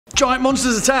Giant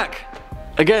monsters attack!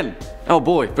 Again. Oh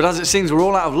boy, but as it seems we're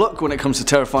all out of luck when it comes to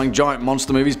terrifying giant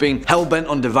monster movies, being hell-bent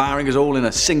on devouring us all in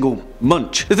a single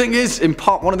munch. The thing is, in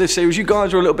part 1 of this series you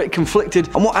guys are a little bit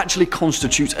conflicted on what actually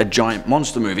constitutes a giant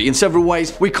monster movie. In several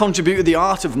ways, we contributed the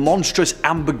art of monstrous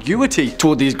ambiguity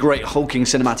toward these great hulking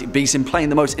cinematic beasts in playing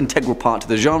the most integral part to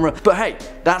the genre, but hey,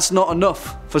 that's not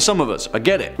enough for some of us, I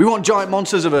get it. We want giant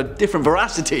monsters of a different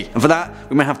veracity, and for that,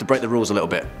 we may have to break the rules a little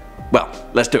bit. Well,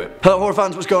 let's do it. Hello horror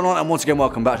fans, what's going on? And once again,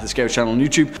 welcome back to the Scariest channel on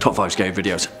YouTube, Top 5 Scary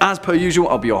Videos. As per usual,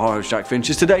 I'll be your horror host Jack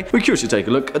Finches. Today, we're curious to take a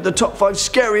look at the top 5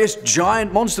 scariest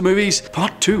giant monster movies,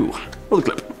 part 2. Roll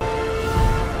the clip.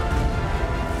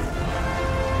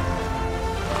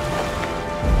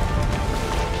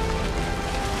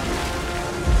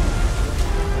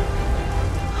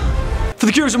 For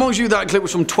the curious amongst you, that clip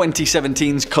was from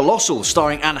 2017's Colossal,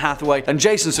 starring Anne Hathaway and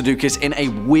Jason Sudeikis in a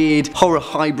weird horror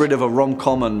hybrid of a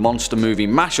rom-com and monster movie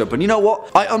mashup. And you know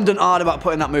what? I ummed and ahed about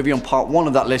putting that movie on part 1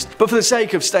 of that list, but for the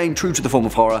sake of staying true to the form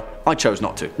of horror, I chose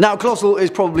not to. Now, Colossal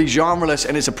is probably genreless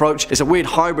in its approach. It's a weird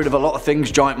hybrid of a lot of things,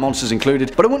 giant monsters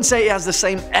included, but I wouldn't say it has the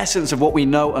same essence of what we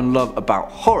know and love about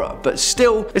horror. But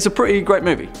still, it's a pretty great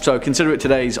movie, so consider it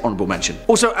today's honorable mention.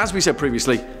 Also, as we said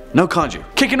previously, no kaiju.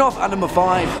 Kicking off at number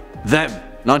 5, Them,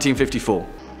 1954.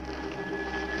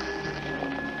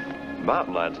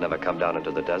 Mountain lions never come down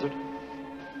into the desert.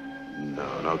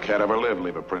 No cat ever lived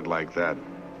leave a print like that.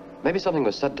 Maybe something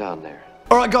was set down there.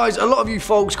 Alright guys, a lot of you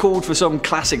folks called for some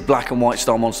classic black and white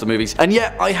style monster movies, and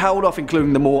yet I held off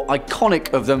including the more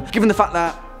iconic of them, given the fact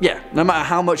that, yeah, no matter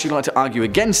how much you'd like to argue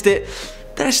against it,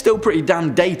 they're still pretty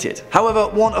damn dated. However,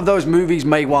 one of those movies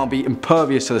may well be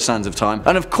impervious to the sands of time,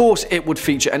 and of course it would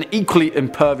feature an equally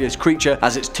impervious creature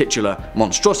as its titular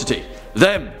monstrosity.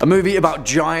 Them, a movie about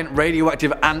giant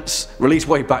radioactive ants, released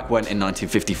way back when in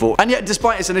 1954. And yet,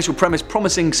 despite its initial premise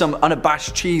promising some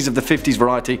unabashed cheese of the 50s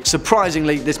variety,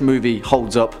 surprisingly this movie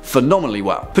holds up phenomenally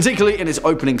well. Particularly in its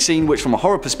opening scene, which from a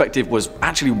horror perspective was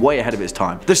actually way ahead of its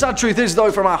time. The sad truth is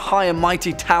though, from our high and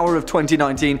mighty tower of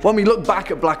 2019, when we look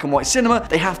back at black and white cinema,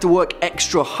 they have to work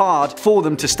extra hard for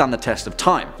them to stand the test of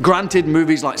time. Granted,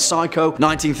 movies like Psycho,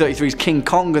 1933's King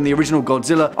Kong and the original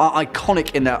Godzilla are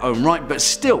iconic in their own right, but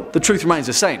still, the truth remains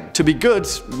the same. To be good,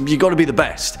 you gotta be the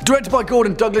best. Directed by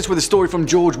Gordon Douglas with a story from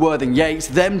George Worthing Yates,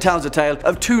 Them tells the tale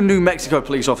of 2 New Mexico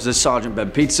police officers, Sergeant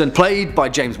Ben Peterson, played by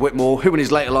James Whitmore, who in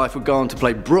his later life would go on to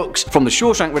play Brooks from The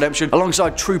Shawshank Redemption,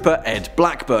 alongside Trooper Ed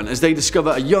Blackburn, as they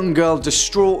discover a young girl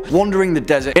distraught, wandering the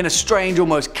desert in a strange,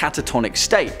 almost catatonic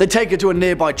state. They take her to a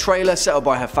nearby trailer set up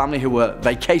by her family who were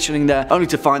vacationing there, only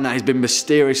to find that he's been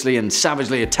mysteriously and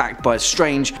savagely attacked by a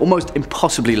strange, almost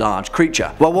impossibly large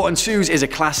creature. Well, what ensues is a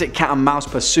classic cat and mouse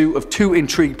pursuit of 2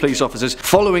 intrigued police officers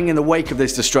following in the wake of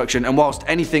this destruction, and whilst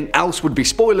anything else would be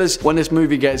spoilers, when this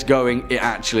movie gets going, it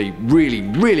actually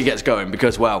really gets going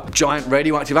because, well, giant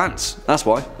radioactive ants. That's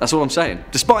why. That's all I'm saying.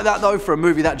 Despite that though, for a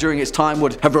movie that during its time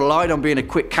would have relied on being a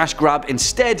quick cash grab,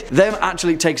 instead, Them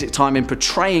actually takes its time in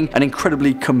portraying an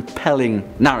incredibly compelling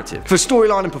narrative. For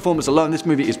storyline and performance alone, this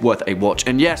movie is worth a watch,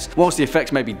 and yes, whilst the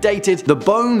effects may be dated, the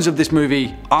bones of this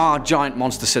movie are giant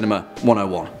monster cinema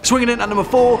 101. Swinging in at number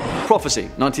 4, Prophecy,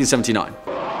 1979.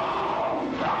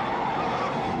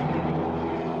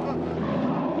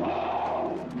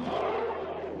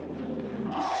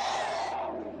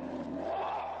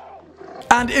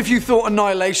 And if you thought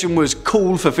Annihilation was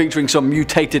cool for featuring some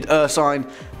mutated ursine,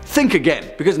 think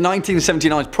again, because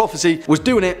 1979's Prophecy was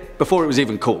doing it before it was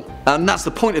even cool. And that's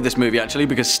the point of this movie actually,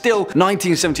 because still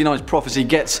 1979's Prophecy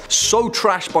gets so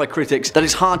trashed by critics that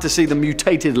it's hard to see the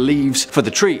mutated leaves for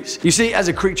the trees. You see, as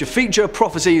a creature feature,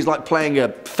 Prophecy is like playing a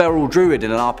feral druid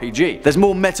in an RPG. There's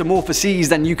more metamorphoses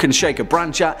than you can shake a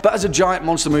branch at, but as a giant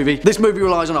monster movie, this movie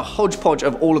relies on a hodgepodge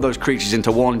of all of those creatures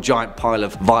into one giant pile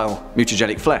of vile,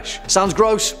 mutagenic flesh. Sounds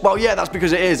gross? Well yeah, that's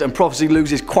because it is, and Prophecy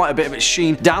loses quite a bit of its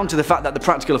sheen down to the fact that the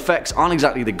practical effects aren't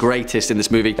exactly the greatest in this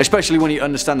movie, especially when you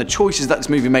understand the choices that this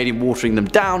movie made in watering them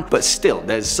down, but still,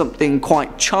 there's something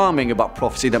quite charming about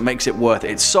Prophecy that makes it worth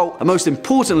its salt, and most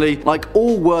importantly, like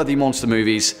all worthy monster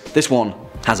movies, this one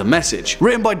has a message.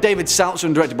 Written by David Saltzer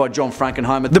and directed by John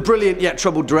Frankenheimer, the brilliant yet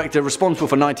troubled director responsible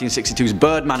for 1962's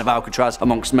Birdman of Alcatraz,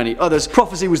 amongst many others,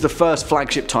 Prophecy was the first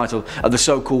flagship title of the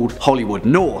so-called Hollywood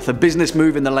North, a business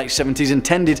move in the late 70s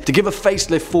intended to give a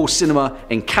facelift for cinema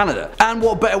in Canada. And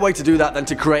what better way to do that than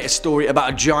to create a story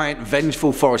about a giant,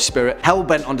 vengeful forest spirit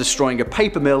hell-bent on destroying a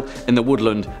paper mill in the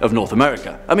woodland of North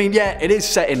America. I mean, yeah, it is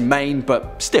set in Maine,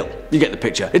 but still, you get the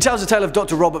picture. It tells the tale of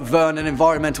Dr. Robert Verne, an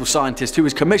environmental scientist who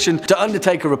was commissioned to undertake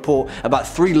take a report about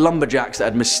 3 lumberjacks that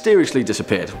had mysteriously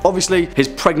disappeared. Obviously, his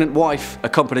pregnant wife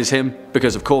accompanies him,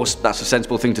 because of course that's a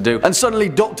sensible thing to do, and suddenly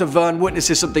Dr. Verne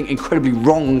witnesses something incredibly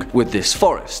wrong with this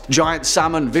forest. Giant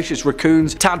salmon, vicious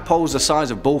raccoons, tadpoles the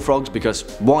size of bullfrogs, because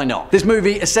why not? This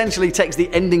movie essentially takes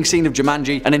the ending scene of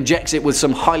Jumanji and injects it with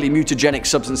some highly mutagenic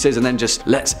substances and then just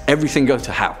lets everything go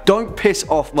to hell. Don't piss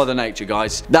off Mother Nature,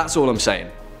 guys. That's all I'm saying.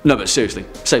 No, but seriously,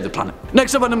 save the planet.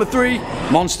 Next up at number 3,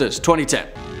 Monsters, 2010.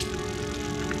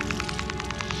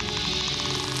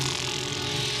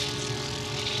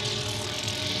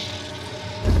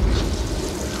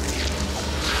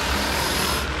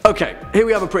 Okay, here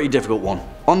we have a pretty difficult one.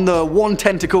 On the one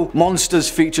tentacle, Monsters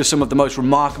features some of the most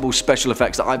remarkable special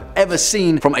effects that I've ever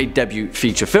seen from a debut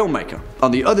feature filmmaker.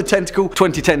 On the other tentacle,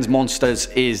 2010's Monsters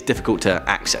is difficult to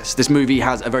access. This movie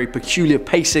has a very peculiar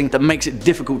pacing that makes it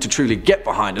difficult to truly get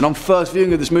behind, and on first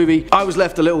viewing of this movie, I was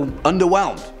left a little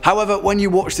underwhelmed. However, when you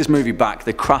watch this movie back,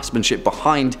 the craftsmanship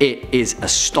behind it is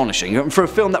astonishing. And for a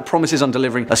film that promises on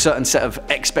delivering a certain set of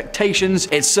expectations,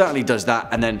 it certainly does that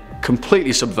and then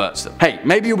completely subverts them. Hey,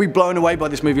 maybe you'll be blown away by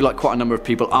this movie like quite a number of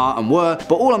people are and were,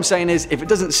 but all I'm saying is, if it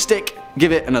doesn't stick,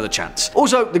 give it another chance.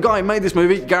 Also, the guy who made this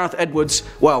movie, Gareth Edwards,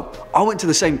 well, I went to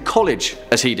the same college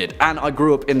as he did, and I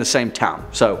grew up in the same town,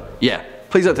 so yeah.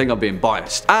 Please don't think I'm being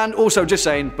biased. And also, just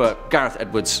saying, but Gareth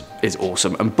Edwards is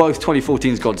awesome, and both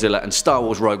 2014's Godzilla and Star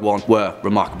Wars Rogue One were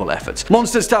remarkable efforts.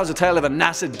 Monsters tells a tale of a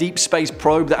NASA deep space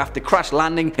probe that, after crash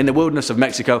landing in the wilderness of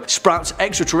Mexico, sprouts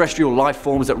extraterrestrial life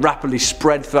forms that rapidly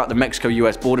spread throughout the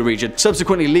Mexico-US border region,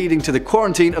 subsequently leading to the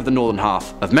quarantine of the northern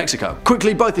half of Mexico.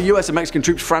 Quickly, both the US and Mexican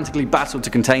troops frantically battle to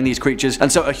contain these creatures, and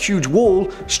so a huge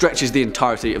wall stretches the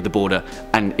entirety of the border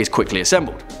and is quickly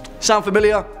assembled. Sound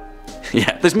familiar?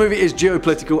 Yeah, this movie is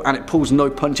geopolitical and it pulls no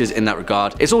punches in that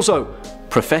regard. It's also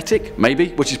prophetic,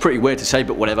 maybe, which is pretty weird to say,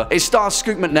 but whatever. It stars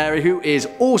Scoot McNairy, who is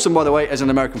awesome, by the way, as an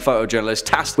American photojournalist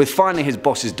tasked with finding his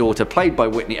boss's daughter, played by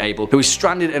Whitney Able, who is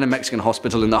stranded in a Mexican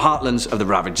hospital in the heartlands of the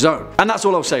ravaged zone. And that's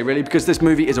all I'll say, really, because this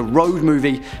movie is a road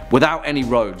movie without any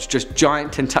roads, just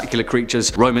giant tentacular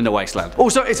creatures roaming the wasteland.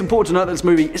 Also, it's important to note that this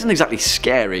movie isn't exactly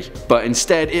scary, but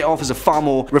instead it offers a far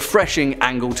more refreshing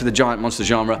angle to the giant monster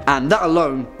genre, and that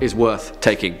alone is worth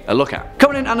taking a look at.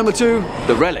 Coming in at number 2,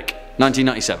 The Relic,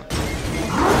 1997.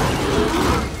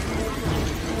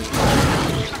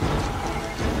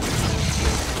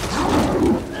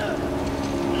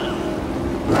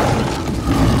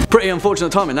 Pretty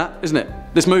unfortunate timing that, isn't it?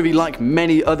 This movie, like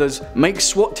many others, makes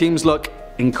SWAT teams look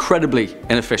incredibly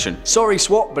inefficient. Sorry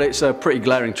SWAT, but it's a pretty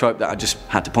glaring trope that I just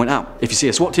had to point out. If you see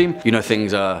a SWAT team, you know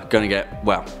things are gonna get,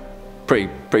 well,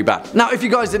 pretty bad. Now, if you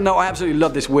guys didn't know, I absolutely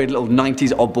love this weird little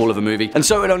 90s oddball of a movie, and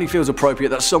so it only feels appropriate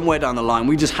that somewhere down the line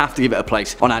we just have to give it a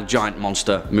place on our giant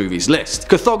monster movies list.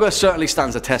 Cthulhu certainly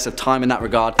stands the test of time in that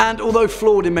regard, and although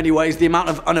flawed in many ways, the amount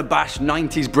of unabashed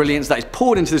 90s brilliance that is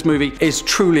poured into this movie is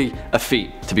truly a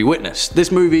feat to be witnessed.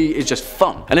 This movie is just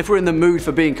fun, and if we're in the mood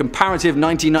for being comparative,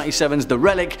 1997's The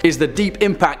Relic is the deep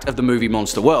impact of the movie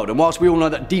monster world, and whilst we all know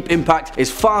that Deep Impact is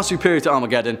far superior to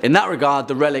Armageddon, in that regard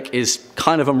The Relic is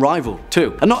kind of unrivaled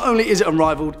too. And not only is it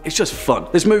unrivaled, it's just fun.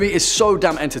 This movie is so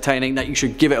damn entertaining that you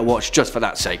should give it a watch just for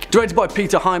that sake. Directed by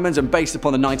Peter Hyams and based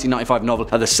upon the 1995 novel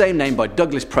of the same name by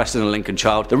Douglas Preston and Lincoln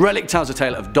Child, The Relic tells the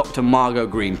tale of Dr. Margot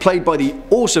Green, played by the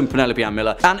awesome Penelope Ann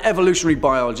Miller, an evolutionary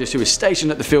biologist who is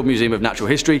stationed at the Field Museum of Natural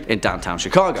History in downtown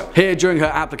Chicago. Here, during her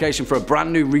application for a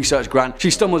brand new research grant, she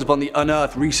stumbles upon the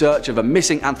unearthed research of a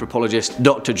missing anthropologist,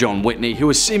 Dr. John Whitney, who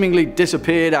has seemingly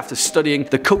disappeared after studying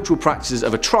the cultural practices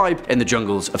of a tribe in the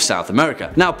jungles of South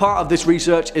America. Now, part of this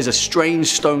research is a strange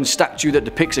stone statue that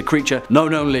depicts a creature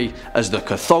known only as the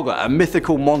Cthulhu, a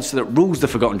mythical monster that rules the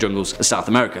forgotten jungles of South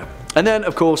America. And then,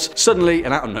 of course, suddenly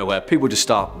and out of nowhere, people just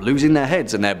start losing their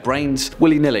heads and their brains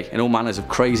willy-nilly in all manners of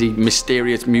crazy,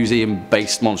 mysterious,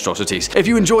 museum-based monstrosities. If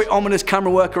you enjoy ominous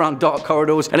camera work around dark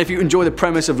corridors, and if you enjoy the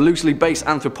premise of loosely based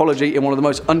anthropology in one of the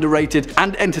most underrated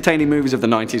and entertaining movies of the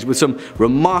 90s with some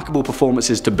remarkable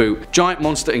performances to boot, giant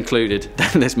monster included,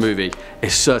 then this movie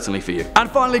is certainly for you. And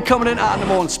finally, coming in at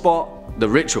number 1 spot, The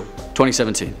Ritual,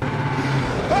 2017.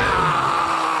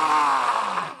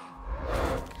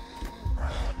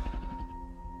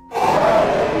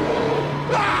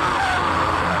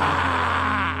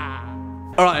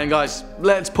 Alright, then guys,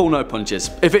 let's pull no punches.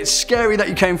 If it's scary that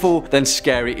you came for, then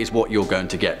scary is what you're going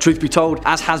to get. Truth be told,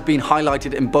 as has been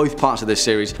highlighted in both parts of this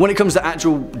series, when it comes to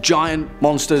actual giant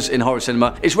monsters in horror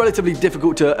cinema, it's relatively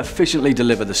difficult to efficiently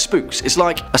deliver the spooks. It's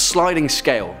like a sliding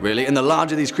scale, really, and the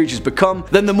larger these creatures become,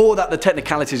 then the more that the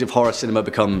technicalities of horror cinema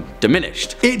become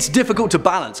diminished. It's difficult to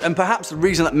balance, and perhaps the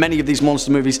reason that many of these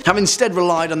monster movies have instead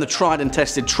relied on the tried and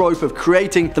tested trope of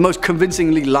creating the most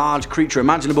convincingly large creature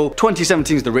imaginable,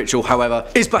 2017's The Ritual, however,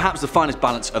 is perhaps the finest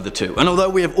balance of the two. And although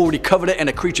we have already covered it in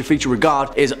a creature feature regard,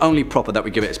 it is only proper that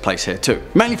we give it its place here too.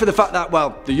 Mainly for the fact that,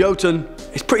 well, the Jotun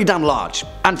is pretty damn large,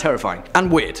 and terrifying,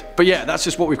 and weird. But yeah, that's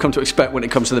just what we've come to expect when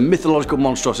it comes to the mythological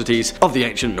monstrosities of the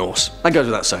ancient Norse. That goes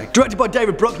without saying. Directed by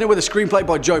David Bruckner with a screenplay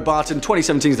by Joe Barton,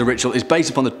 2017's The Ritual is based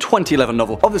upon the 2011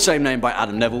 novel of the same name by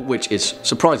Adam Neville, which is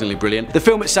surprisingly brilliant. The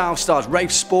film itself stars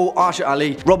Rafe Spall, Arsha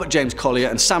Ali, Robert James Collier,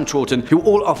 and Sam Troughton, who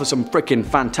all offer some freaking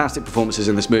fantastic performances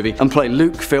in this movie and play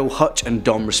Luke, Phil, Hutch, and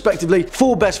Dom respectively,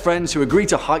 four best friends who agree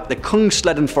to hike the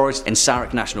Kungsleden Forest in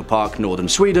Sarek National Park, northern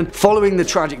Sweden, following the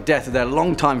tragic death of their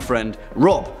longtime friend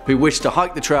Rob, who wished to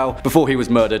hike the trail before he was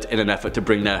murdered in an effort to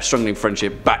bring their struggling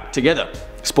friendship back together.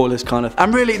 Spoilers, kind of.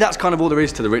 And really, that's kind of all there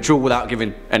is to The Ritual, without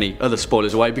giving any other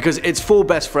spoilers away, because it's four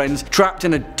best friends trapped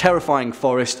in a terrifying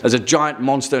forest as a giant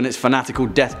monster and its fanatical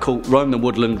death cult roam the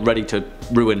woodland ready to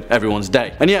ruin everyone's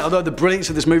day. And yet, although the brilliance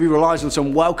of this movie relies on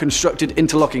some well-constructed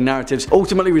interlocking narratives,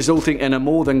 ultimately resulting in a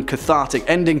more than cathartic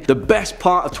ending, the best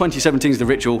part of 2017's The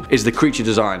Ritual is the creature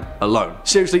design alone.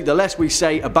 Seriously, the less we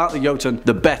say about the Jotun,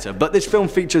 the better, but this film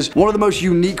features one of the most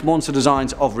unique monster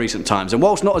designs of recent times, and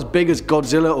whilst not as big as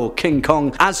Godzilla or King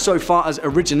Kong, as so far as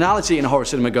originality in horror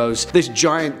cinema goes, this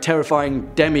giant,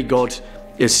 terrifying demigod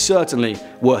is certainly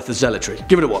worth the zealotry.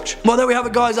 Give it a watch. Well, there we have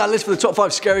it guys, our list for the top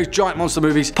 5 scariest giant monster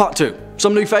movies, part 2.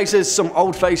 Some new faces, some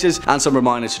old faces, and some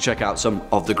reminders to check out some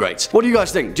of the greats. What do you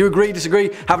guys think? Do you agree,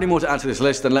 disagree? Have any more to add to this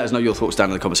list? Then let us know your thoughts down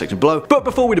in the comment section below. But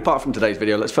before we depart from today's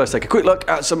video, let's first take a quick look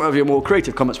at some of your more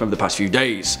creative comments from over the past few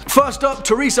days. First up,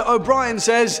 Teresa O'Brien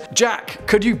says, Jack,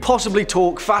 could you possibly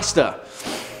talk faster?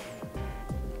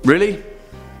 Really?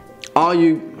 Are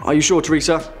you sure,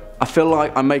 Teresa? I feel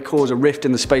like I may cause a rift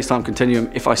in the space-time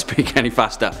continuum if I speak any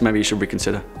faster. Maybe you should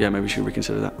reconsider. Yeah, maybe you should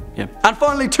reconsider that. Yeah. And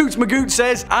finally, Toots Magoot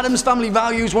says, Adam's Family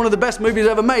Values, one of the best movies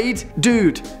ever made.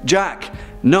 Dude, Jack,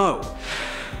 no.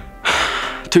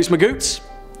 Toots Magoots,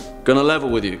 gonna level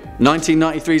with you.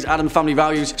 1993's Adam's Family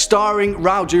Values, starring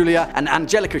Raul Julia and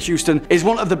Angelica Houston, is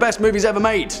one of the best movies ever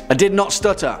made. I did not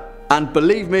stutter. And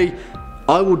believe me,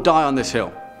 I will die on this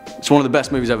hill. It's one of the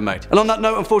best movies ever made. And on that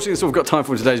note, unfortunately that's all we've got time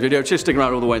for in today's video. Just sticking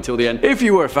around all the way until the end. If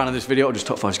you were a fan of this video, or just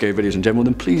top 5 scary videos in general,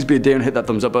 then please be a dear and hit that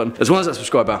thumbs up button, as well as that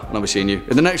subscribe button, and I'll be seeing you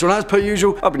in the next one. As per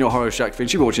usual, I've been your Horror Shack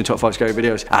Finch. You've been watching top 5 scary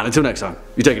videos, and until next time,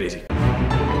 you take it easy.